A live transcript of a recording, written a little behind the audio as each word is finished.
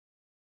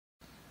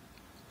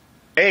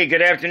Hey,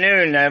 good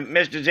afternoon.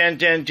 Mr.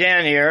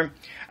 Zen1010 here.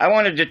 I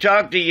wanted to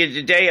talk to you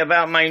today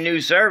about my new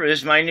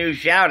service, my new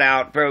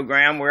shout-out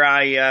program,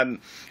 where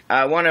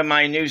one of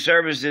my new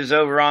services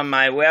over on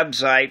my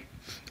website,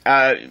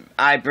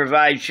 I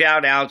provide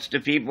shout-outs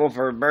to people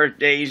for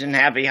birthdays and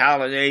happy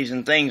holidays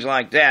and things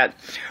like that.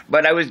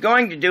 But I was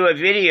going to do a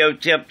video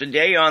tip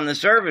today on the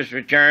service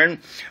return,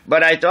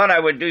 but I thought I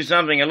would do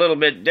something a little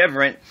bit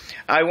different.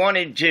 I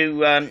wanted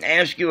to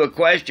ask you a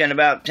question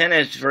about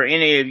tennis for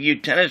any of you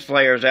tennis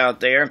players out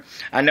there.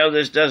 I know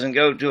this doesn't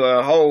go to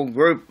a whole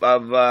group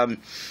of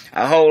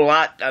a whole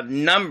lot of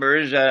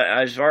numbers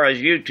as far as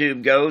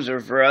YouTube goes, or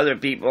for other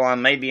people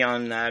on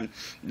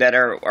that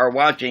are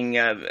watching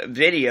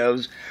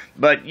videos.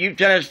 But you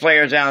tennis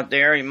players out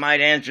there, you might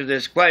answer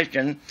this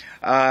question.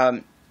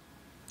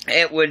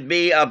 It would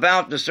be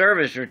about the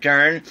service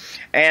return.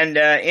 And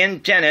in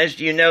tennis,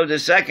 you know, the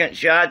second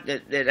shot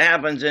that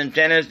happens in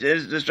tennis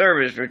is the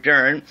service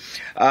return.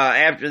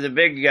 After the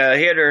big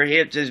hitter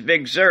hits his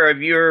big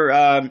serve, you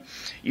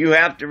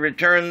have to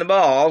return the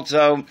ball.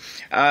 So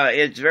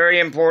it's very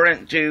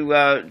important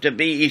to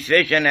be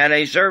efficient at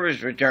a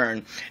service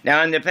return.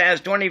 Now, in the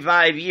past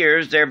 25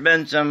 years, there have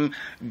been some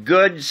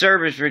good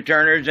service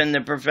returners in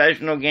the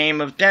professional game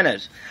of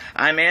tennis.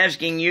 I'm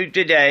asking you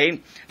today,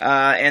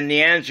 and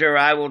the answer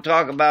I will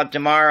talk about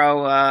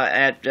tomorrow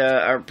at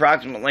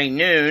approximately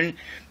noon.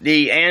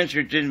 The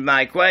answer to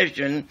my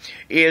question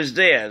is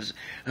this: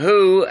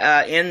 who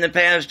in the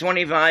past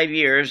 25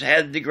 years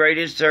had the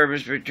greatest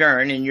service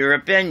return in your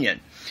opinion?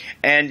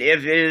 And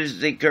if it is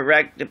the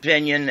correct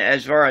opinion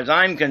as far as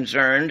I'm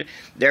concerned,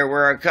 there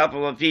were a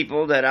couple of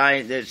people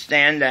that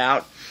stand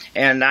out,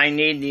 and I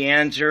need the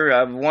answer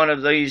of one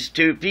of these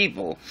two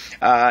people.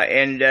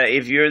 And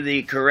if you're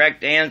the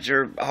correct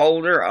answer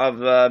holder of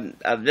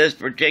this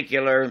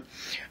particular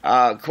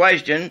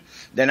question,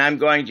 then I'm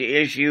going to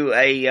issue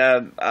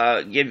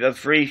give a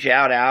free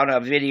shout out, a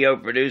video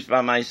produced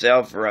by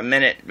myself for a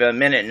minute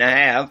and a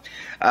half,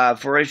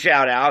 for a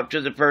shout out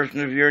to the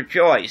person of your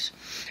choice,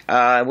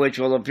 which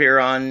will appear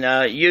on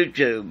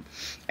YouTube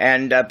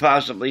and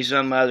possibly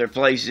some other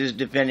places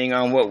depending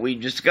on what we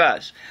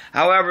discuss.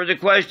 However, the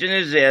question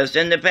is this: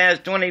 in the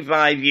past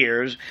 25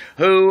 years,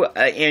 who,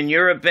 in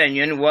your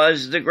opinion,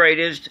 was the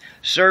greatest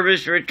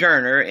service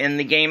returner in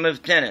the game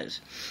of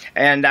tennis?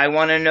 And I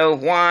want to know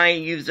why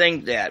you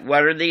think that.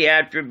 What are the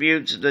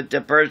attributes that the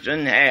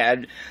person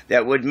had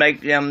that would make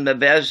them the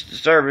best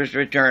service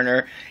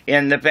returner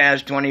in the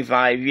past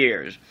 25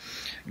 years?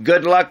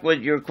 Good luck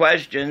with your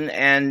question,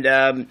 and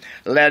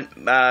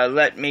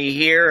let me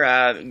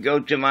hear. Go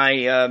to my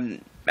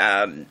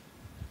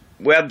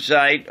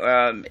website.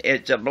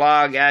 It's a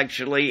blog,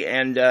 actually,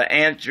 and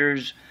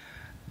answers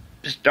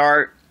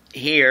start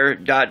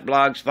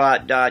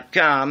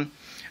here.blogspot.com,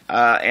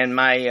 and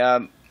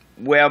my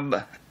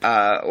web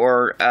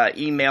or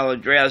email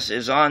address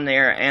is on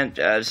there, and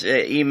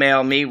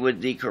email me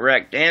with the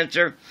correct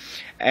answer,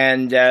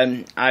 and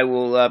I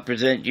will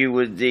present you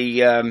with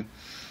the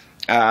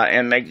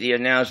and make the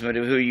announcement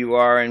of who you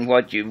are and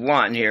what you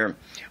want here.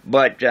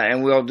 But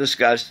and we'll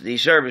discuss the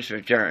service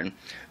return.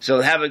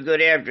 So have a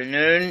good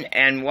afternoon,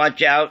 and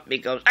watch out,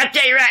 because I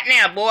tell you right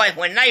now, boy,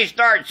 when they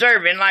start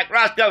serving like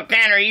Roscoe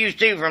Tanner used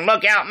to from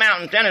Lookout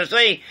Mountain,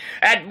 Tennessee,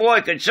 that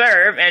boy could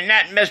serve, and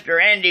that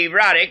Mr. Andy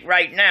Roddick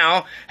right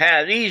now,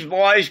 these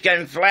boys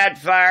can flat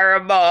fire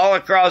a ball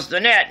across the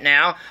net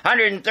now,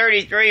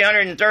 133,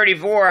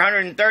 134,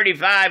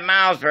 135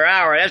 miles per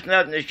hour. That's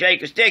nothing to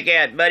shake a stick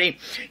at, buddy.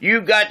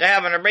 You've got to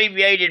have an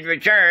abbreviated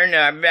return,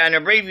 an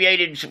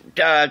abbreviated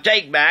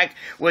take back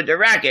with the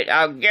racket.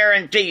 I'll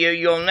guarantee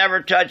you'll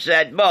never touch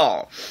that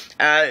ball.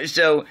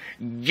 So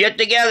get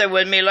together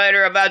with me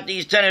later about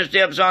these tennis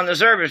tips on the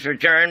service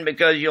return,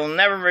 because you'll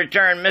never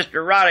return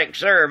Mr. Roddick's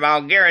serve.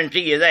 I'll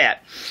guarantee you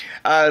that.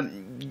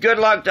 Good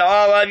luck to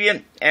all of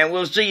you, and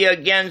we'll see you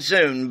again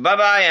soon.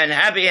 Bye-bye, and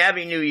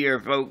happy New Year,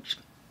 folks.